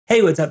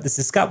Hey, what's up? This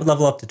is Scott with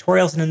Level Up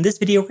Tutorials, and in this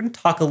video, we're going to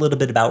talk a little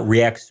bit about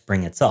React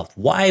Spring itself,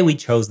 why we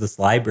chose this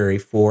library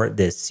for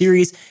this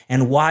series,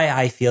 and why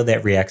I feel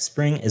that React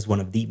Spring is one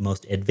of the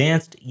most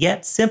advanced,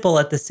 yet simple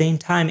at the same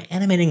time,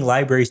 animating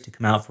libraries to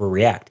come out for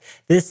React.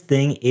 This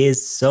thing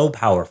is so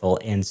powerful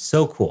and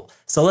so cool.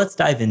 So let's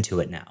dive into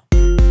it now.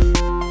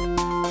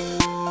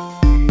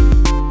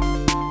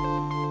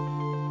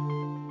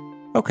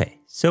 Okay,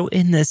 so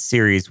in this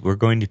series, we're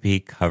going to be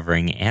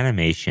covering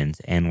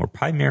animations, and we're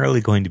primarily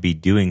going to be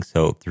doing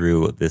so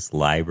through this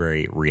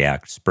library,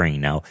 React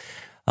Spring. Now,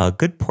 a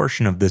good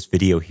portion of this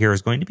video here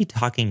is going to be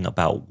talking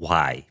about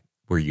why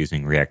we're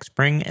using React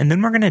Spring, and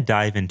then we're going to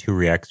dive into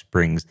React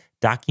Spring's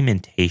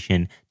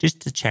documentation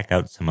just to check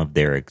out some of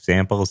their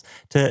examples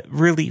to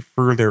really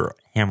further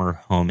hammer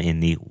home in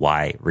the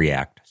why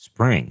React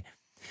Spring.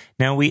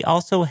 Now, we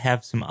also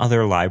have some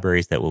other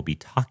libraries that we'll be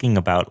talking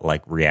about,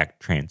 like React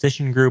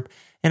Transition Group,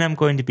 and I'm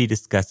going to be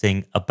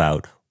discussing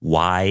about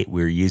why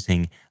we're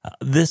using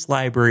this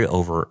library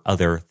over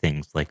other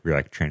things like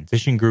React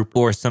Transition Group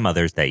or some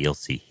others that you'll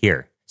see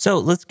here. So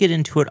let's get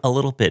into it a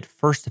little bit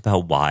first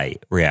about why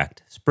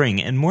React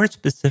Spring, and more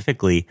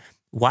specifically,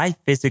 why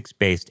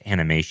physics-based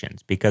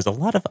animations? Because a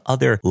lot of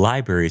other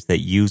libraries that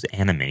use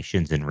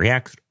animations in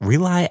React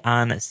rely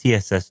on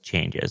CSS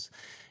changes.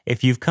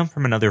 If you've come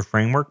from another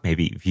framework,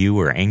 maybe Vue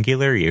or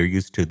Angular, you're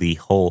used to the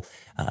whole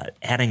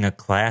adding a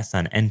class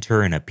on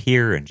enter and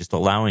appear and just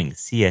allowing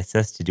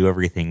CSS to do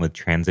everything with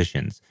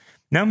transitions.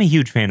 Now, I'm a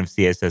huge fan of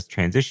CSS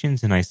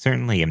transitions, and I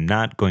certainly am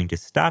not going to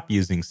stop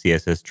using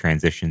CSS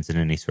transitions in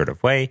any sort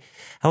of way.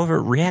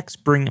 However, React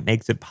Spring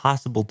makes it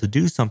possible to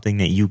do something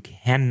that you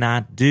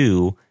cannot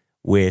do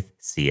with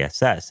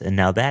CSS, and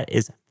now that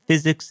is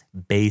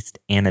physics-based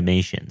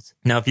animations.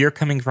 Now, if you're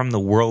coming from the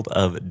world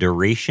of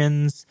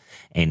durations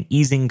and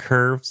easing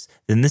curves,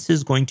 then this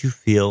is going to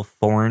feel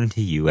foreign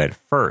to you at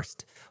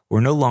first. We're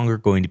no longer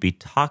going to be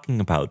talking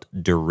about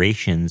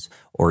durations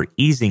or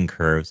easing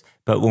curves,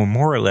 but we're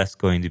more or less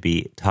going to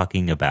be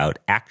talking about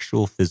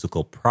actual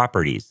physical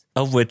properties,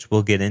 of which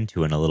we'll get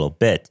into in a little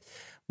bit.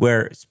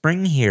 Where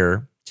Spring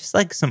here, just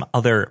like some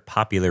other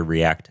popular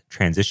React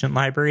transition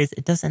libraries,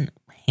 it doesn't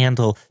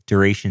handle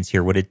durations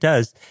here. What it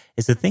does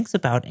is it thinks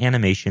about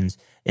animations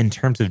in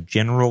terms of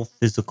general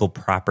physical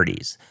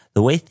properties,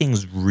 the way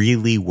things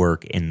really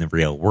work in the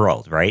real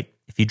world, right?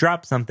 If you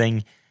drop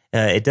something,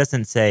 it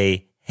doesn't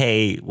say,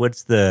 hey,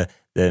 what's the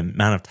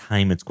amount of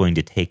time it's going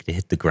to take to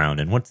hit the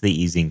ground, and what's the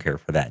easing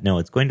curve for that? No,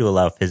 it's going to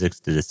allow physics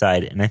to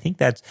decide, and I think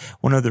that's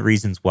one of the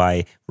reasons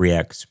why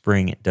React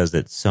Spring does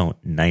it so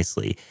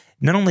nicely.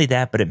 Not only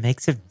that, but it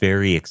makes it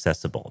very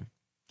accessible.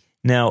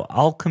 Now,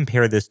 I'll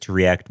compare this to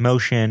React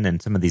Motion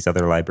and some of these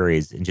other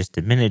libraries in just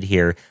a minute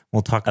here.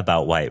 We'll talk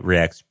about why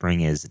React Spring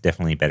is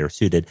definitely better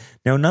suited.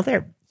 Now,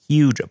 another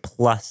huge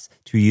plus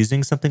to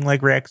using something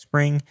like React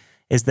Spring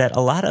is that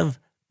a lot of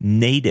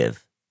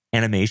native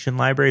animation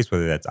libraries,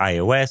 whether that's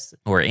iOS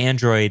or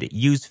Android,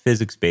 use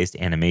physics-based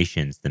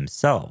animations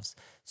themselves.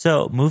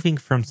 So moving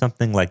from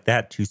something like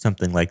that to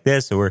something like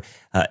this, or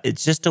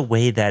it's just a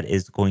way that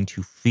is going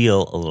to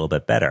feel a little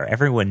bit better.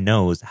 Everyone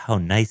knows how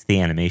nice the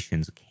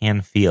animations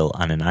can feel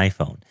on an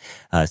iPhone,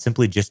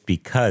 simply just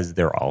because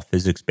they're all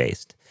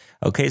physics-based.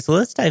 Okay, so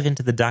let's dive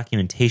into the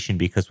documentation,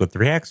 because with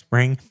React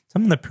Spring,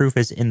 some of the proof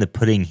is in the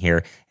pudding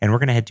here, and we're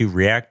going to head to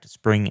React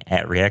Spring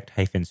at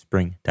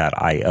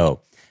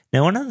react-spring.io.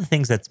 Now, one of the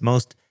things that's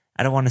most,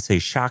 I don't want to say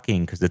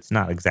shocking because it's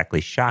not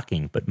exactly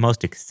shocking, but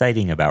most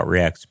exciting about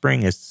React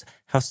Spring is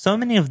how so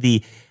many of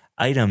the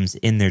items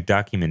in their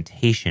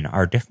documentation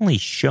are definitely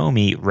show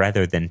me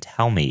rather than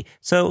tell me.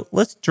 So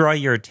let's draw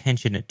your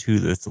attention to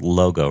this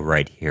logo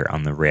right here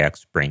on the React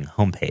Spring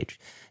homepage.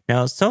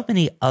 Now, so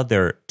many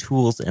other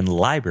tools and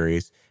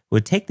libraries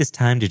would take this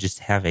time to just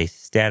have a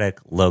static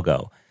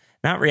logo.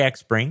 Not React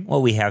Spring.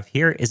 What we have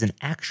here is an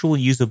actual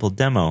usable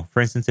demo.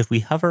 For instance, if we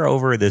hover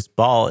over this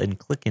ball and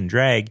click and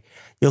drag,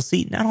 you'll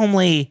see not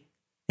only,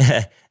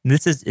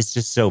 it's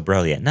just so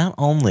brilliant, not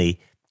only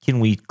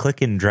can we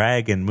click and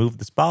drag and move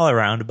this ball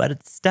around, but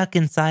it's stuck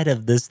inside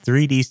of this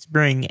 3D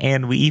spring,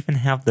 and we even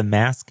have the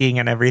masking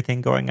and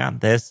everything going on.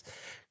 This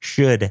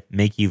should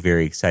make you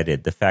very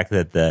excited. The fact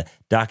that the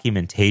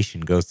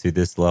documentation goes through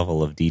this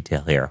level of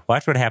detail here.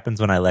 Watch what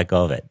happens when I let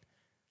go of it.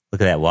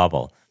 Look at that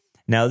wobble.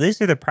 Now,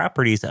 these are the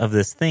properties of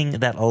this thing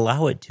that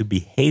allow it to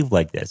behave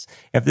like this.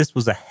 If this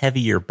was a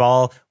heavier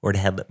ball or it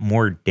had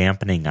more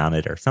dampening on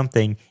it or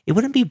something, it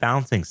wouldn't be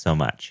bouncing so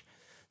much.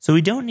 So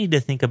we don't need to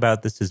think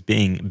about this as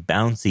being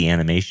bouncy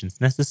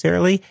animations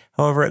necessarily.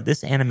 However,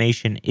 this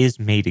animation is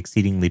made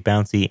exceedingly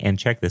bouncy, and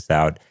check this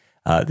out.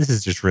 This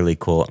is just really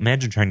cool.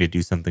 Imagine trying to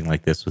do something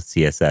like this with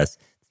CSS.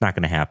 It's not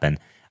going to happen.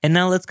 And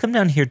now let's come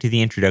down here to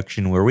the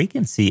introduction, where we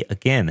can see,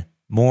 again,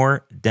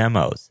 more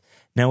demos.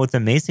 Now, what's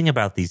amazing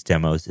about these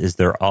demos is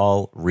they're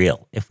all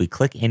real. If we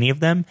click any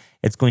of them,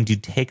 it's going to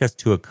take us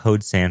to a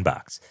code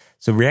sandbox.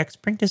 So React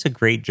Spring does a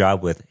great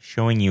job with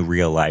showing you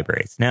real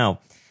libraries. Now,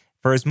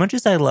 for as much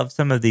as I love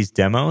some of these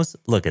demos,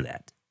 look at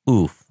that.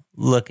 Oof,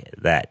 look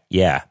at that.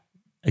 Yeah.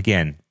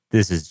 Again,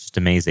 This is just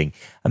amazing.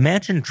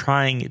 Imagine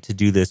trying to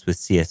do this with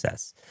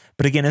CSS.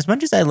 But again, as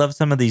much as I love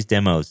some of these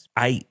demos,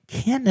 I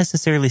can't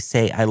necessarily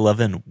say I love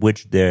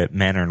the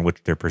manner in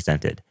which they're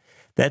presented.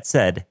 That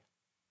said,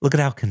 look at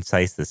how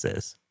concise this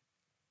is.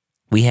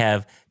 We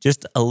have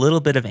just a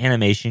little bit of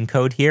animation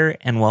code here,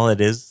 and while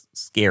it is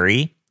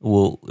scary,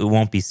 it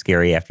won't be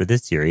scary after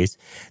this series,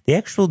 the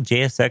actual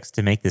JSX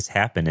to make this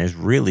happen is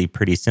really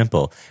pretty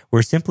simple.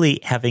 We're simply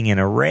having an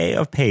array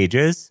of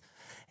pages,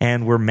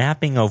 and we're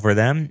mapping over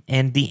them,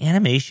 and the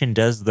animation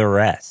does the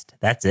rest.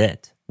 That's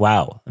it.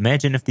 Wow.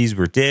 Imagine if these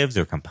were divs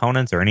or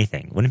components or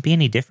anything. Wouldn't be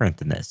any different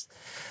than this.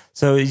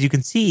 So as you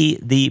can see,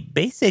 the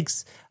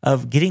basics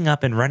of getting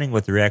up and running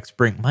with React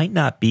Spring might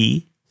not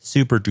be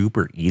super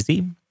duper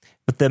easy,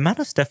 but the amount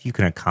of stuff you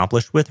can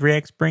accomplish with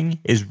React Spring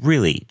is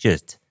really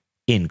just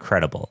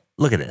incredible.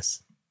 Look at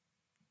this.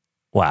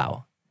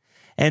 Wow.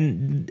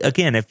 And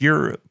again, if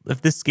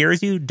this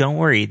scares you, don't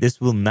worry. This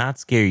will not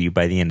scare you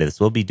by the end of this.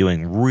 We'll be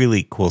doing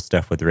really cool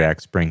stuff with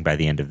React Spring by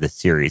the end of this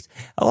series,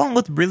 along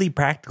with really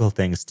practical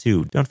things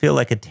too. Don't feel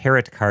like a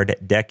tarot card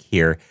deck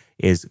here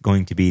is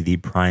going to be the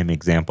prime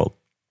example.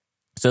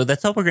 So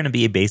that's all we're going to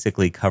be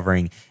basically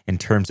covering in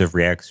terms of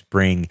React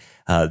Spring,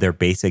 their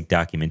basic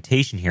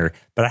documentation here.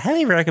 But I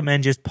highly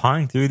recommend just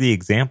pawing through the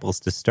examples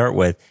to start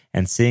with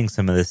and seeing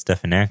some of this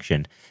stuff in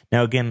action.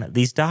 Now, again,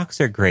 these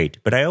docs are great,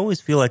 but I always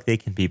feel like they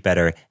can be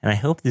better. And I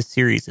hope this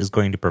series is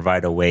going to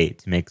provide a way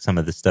to make some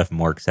of this stuff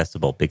more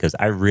accessible because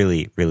I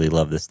really, really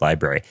love this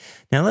library.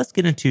 Now, let's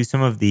get into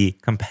some of the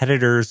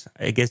competitors.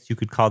 I guess you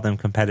could call them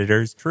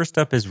competitors. First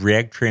up is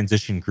React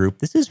Transition Group.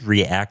 This is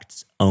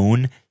React's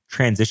own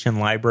transition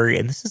library,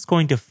 and this is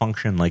going to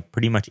function like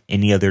pretty much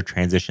any other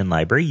transition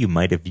library you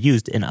might have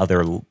used in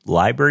other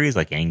libraries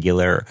like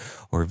Angular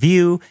or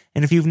Vue.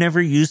 And if you've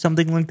never used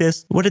something like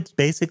this, what it's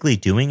basically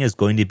doing is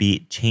going to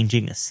be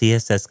changing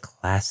CSS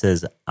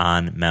classes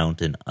on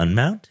mount and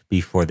unmount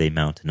before they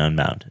mount and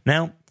unmount.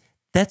 Now,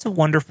 that's a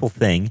wonderful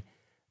thing,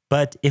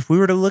 but if we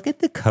were to look at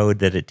the code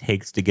that it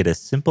takes to get a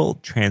simple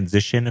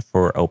transition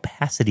for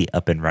opacity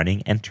up and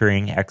running,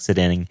 entering,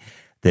 exiting,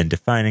 then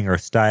defining our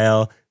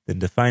style, then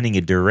defining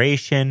a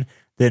duration,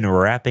 then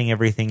wrapping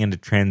everything into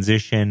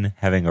transition,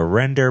 having a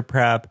render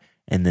prep,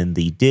 and then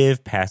the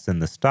div pass in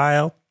the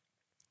style.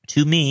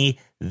 To me,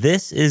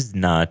 this is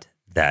not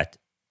that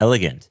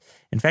elegant.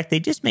 In fact,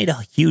 they just made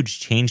a huge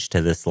change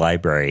to this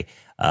library,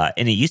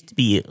 and it used to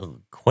be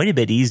quite a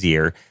bit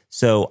easier.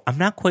 So I'm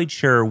not quite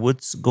sure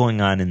what's going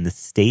on in the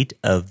state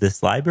of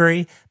this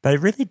library, but I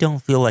really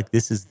don't feel like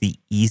this is the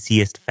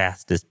easiest,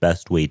 fastest,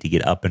 best way to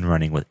get up and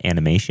running with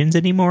animations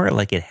anymore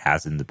like it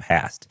has in the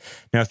past.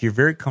 Now, if you're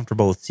very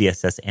comfortable with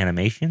CSS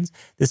animations,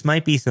 this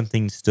might be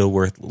something still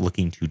worth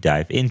looking to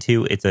dive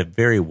into. It's a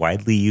very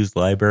widely used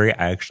library.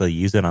 I actually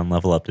use it on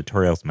Level Up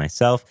tutorials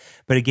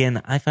myself. But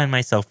again, I find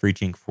myself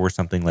reaching for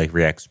something like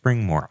React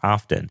Spring more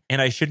often.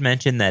 And I should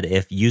mention that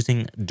if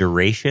using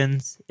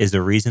durations is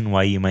a reason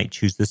why you might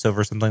choose this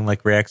over something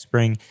like React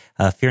Spring,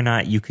 fear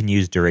not, you can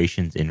use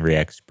durations in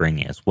React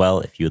Spring as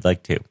well if you would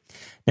like to.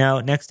 Now,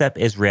 next up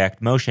is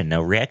React Motion.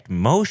 Now, React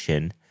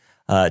Motion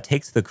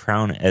takes the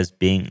crown as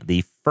being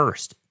the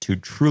first to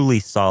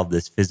truly solve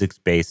this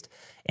physics-based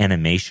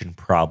animation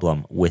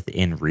problem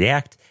within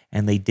React,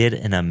 and they did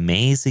an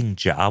amazing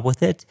job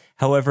with it.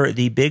 However,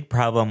 the big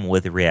problem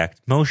with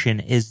React Motion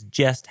is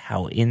just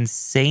how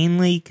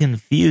insanely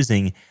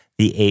confusing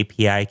the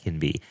API can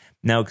be.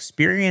 Now,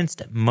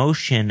 experienced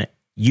motion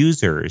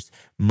users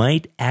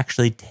might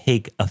actually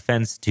take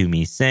offense to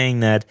me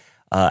saying that.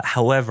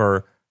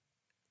 However,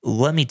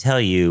 let me tell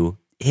you,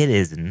 it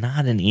is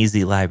not an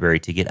easy library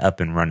to get up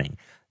and running.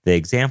 The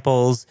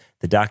examples,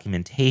 the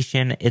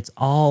documentation, it's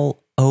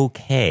all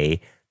okay,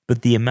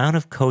 but the amount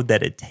of code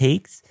that it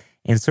takes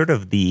and sort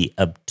of the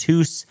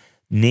obtuse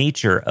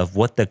nature of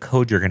what the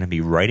code you're going to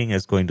be writing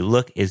is going to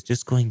look is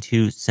just going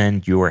to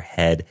send your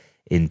head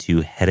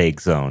into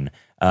headache zone.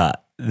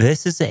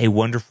 This is a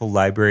wonderful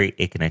library.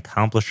 It can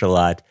accomplish a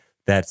lot.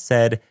 That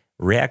said,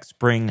 React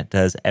Spring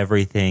does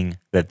everything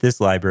that this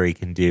library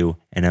can do,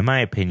 and in my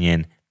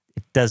opinion,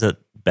 it does it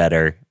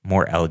better,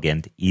 more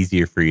elegant,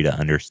 easier for you to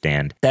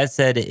understand. That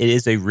said, it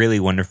is a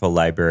really wonderful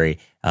library,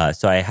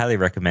 so I highly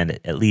recommend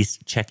at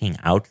least checking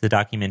out the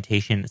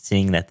documentation,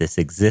 seeing that this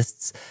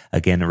exists.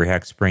 Again,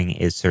 React Spring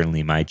is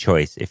certainly my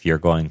choice if you're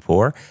going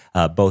for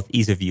both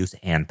ease of use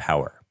and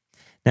power.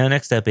 Now,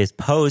 next up is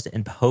Pose,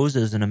 and Pose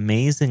is an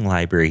amazing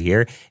library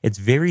here. It's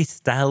very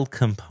style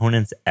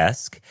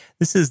components-esque.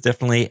 This is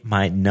definitely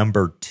my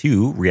number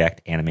 2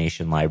 React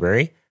animation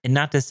library. And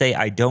not to say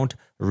I don't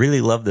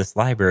really love this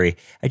library,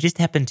 I just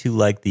happen to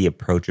like the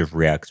approach of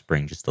React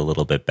Spring just a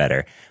little bit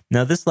better.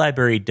 Now, this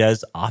library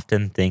does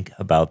often think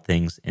about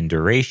things in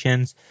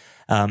durations,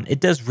 It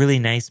does really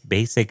nice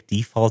basic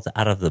defaults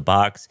out of the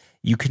box.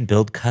 You can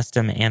build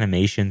custom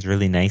animations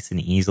really nice and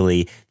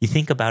easily. You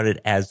think about it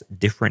as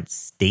different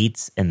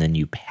states, and then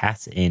you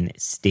pass in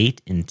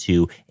state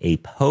into a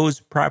pose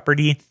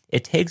property.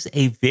 It takes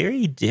a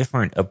very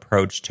different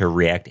approach to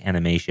React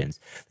animations.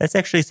 That's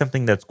actually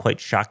something that's quite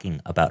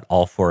shocking about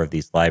all four of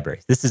these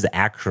libraries. This is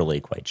actually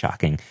quite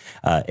shocking,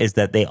 is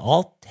that they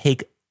all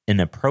take an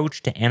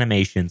approach to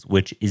animations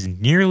which is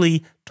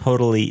nearly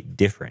totally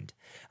different.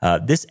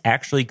 This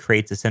actually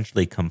creates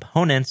essentially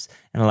components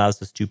and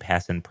allows us to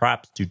pass in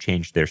props to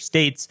change their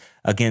states.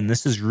 Again,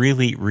 this is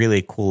really,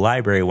 really cool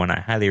library, one I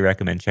highly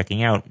recommend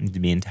checking out. And to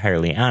be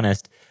entirely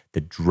honest,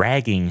 the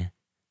dragging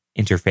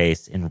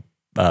interface in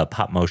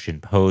Pop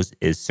Motion Pose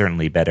is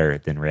certainly better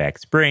than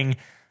React Spring.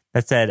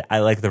 That said, I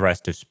like the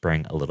rest of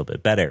Spring a little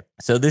bit better.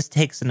 So this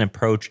takes an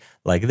approach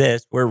like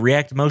this, where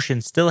React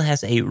Motion still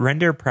has a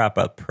render prop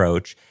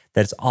approach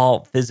that's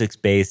all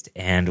physics-based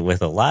and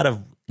with a lot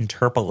of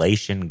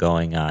interpolation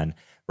going on.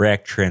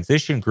 React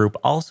Transition Group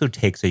also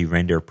takes a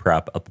render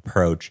prop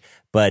approach,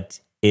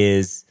 but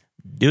is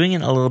doing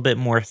it a little bit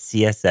more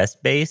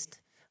CSS-based,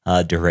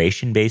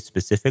 duration-based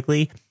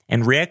specifically.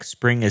 And React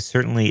Spring is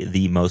certainly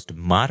the most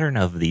modern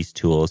of these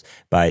tools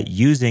by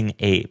using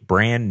a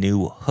brand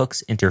new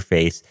hooks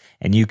interface.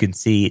 And you can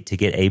see to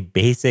get a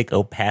basic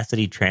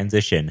opacity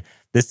transition,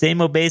 the same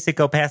basic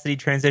opacity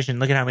transition,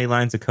 look at how many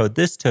lines of code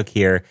this took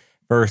here,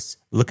 versus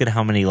look at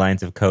how many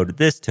lines of code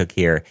this took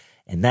here.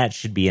 And that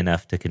should be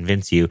enough to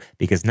convince you,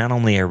 because not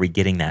only are we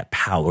getting that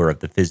power of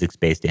the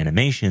physics-based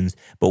animations,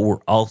 but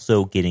we're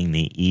also getting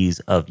the ease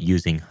of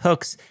using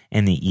hooks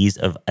and the ease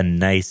of a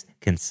nice,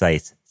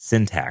 concise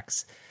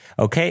syntax.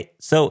 Okay,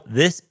 so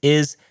this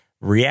is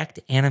React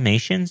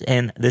animations,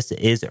 and this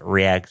is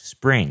React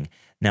Spring.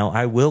 Now,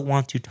 I will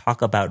want to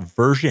talk about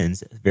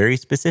versions very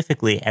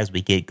specifically as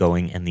we get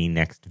going in the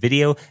next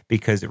video,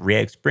 because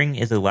React Spring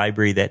is a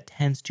library that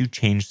tends to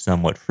change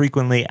somewhat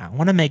frequently. I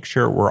want to make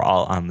sure we're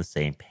all on the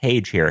same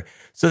page here.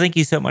 So thank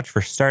you so much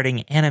for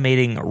starting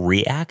Animating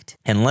React,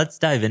 and let's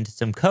dive into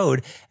some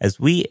code as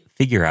we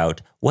figure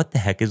out what the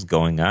heck is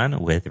going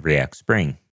on with React Spring.